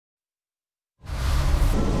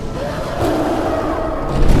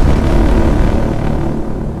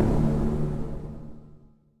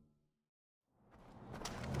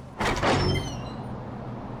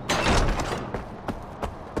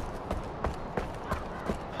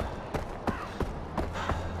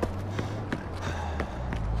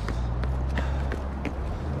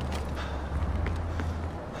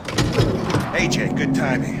AJ, good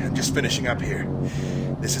timing. I'm just finishing up here.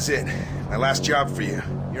 This is it. My last job for you.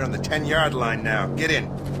 You're on the 10-yard line now. Get in.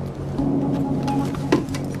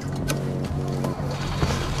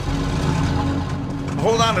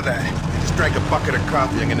 Hold on to that. I just drank a bucket of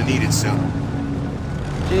coffee. I'm gonna need it soon.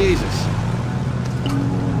 Jesus.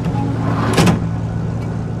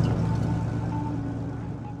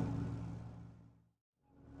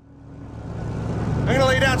 I'm gonna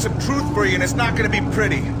lay down some truth for you, and it's not gonna be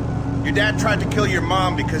pretty. Your dad tried to kill your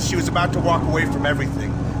mom because she was about to walk away from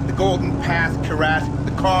everything. The golden path, Karat,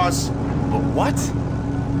 the cause. But what?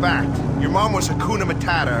 Fact. Your mom was Hakuna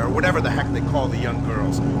Matata, or whatever the heck they call the young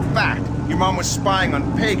girls. Fact. Your mom was spying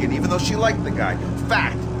on Pagan, even though she liked the guy.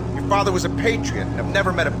 Fact. Your father was a patriot, and I've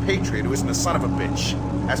never met a patriot who isn't a son of a bitch.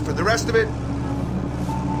 As for the rest of it,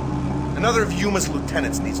 another of Yuma's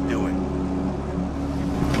lieutenants needs doing.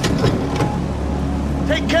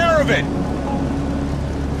 Take care of it!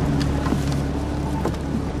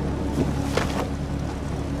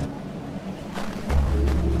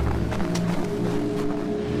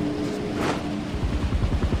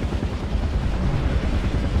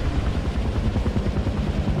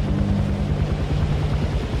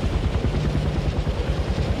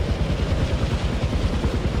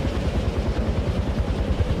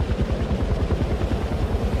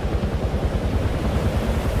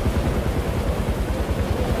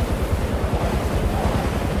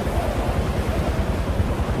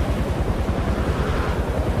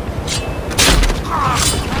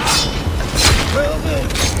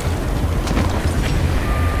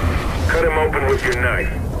 Cut him open with your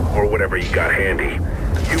knife, or whatever you got handy.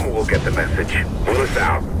 Yuma will get the message. Willis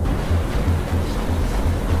out.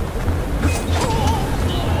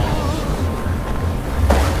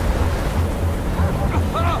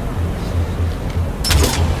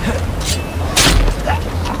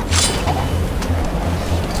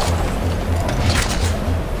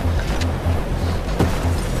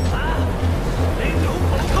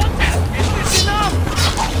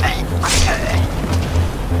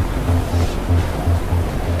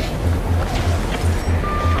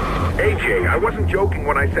 AJ, I wasn't joking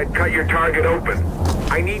when I said cut your target open.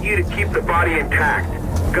 I need you to keep the body intact.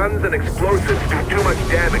 Guns and explosives do too much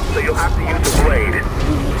damage, so you'll have to use a blade.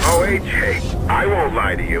 Oh, AJ, I won't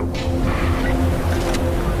lie to you.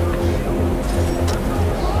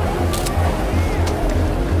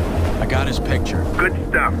 I got his picture. Good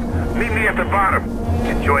stuff. Meet me at the bottom.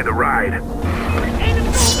 Enjoy the ride.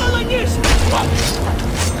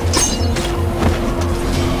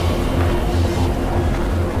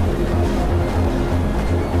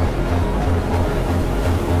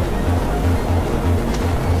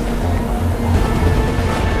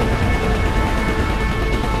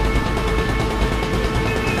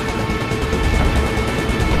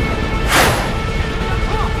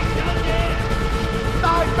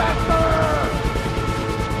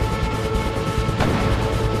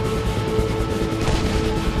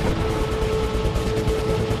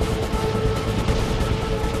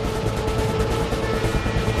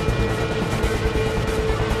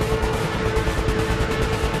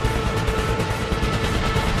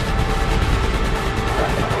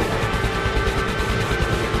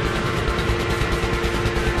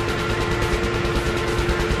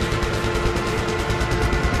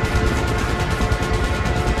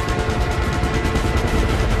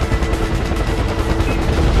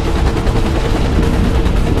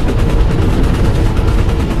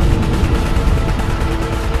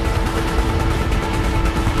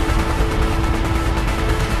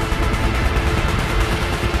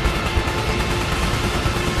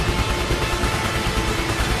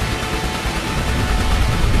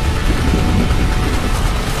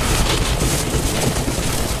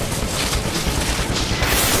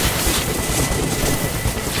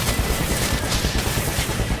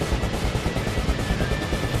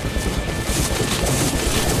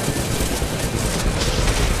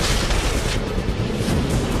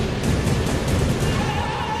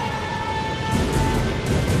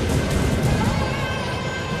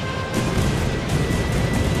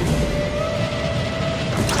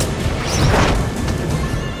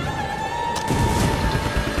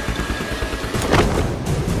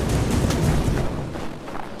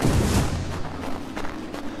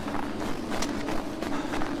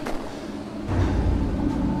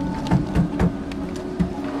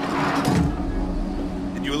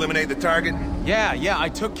 Eliminate the target? Yeah, I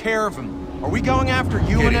took care of him. Are we going after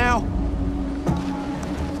Yuma now?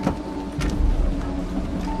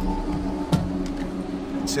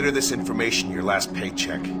 Consider this information your last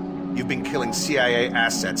paycheck. You've been killing CIA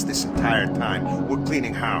assets this entire time. We're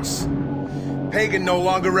cleaning house. Pagan no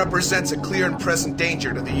longer represents a clear and present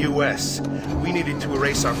danger to the U.S. We needed to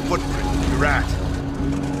erase our footprint in Iraq.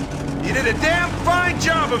 You did a damn fine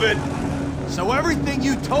job of it! So everything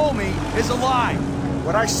you told me is a lie.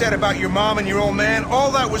 What I said about your mom and your old man, all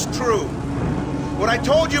that was true. What I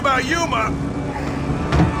told you about Yuma,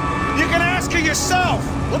 you can ask her yourself!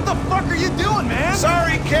 What the fuck are you doing, man?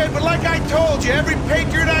 Sorry, kid, but like I told you, every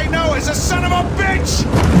patriot I know is a son of a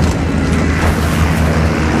bitch!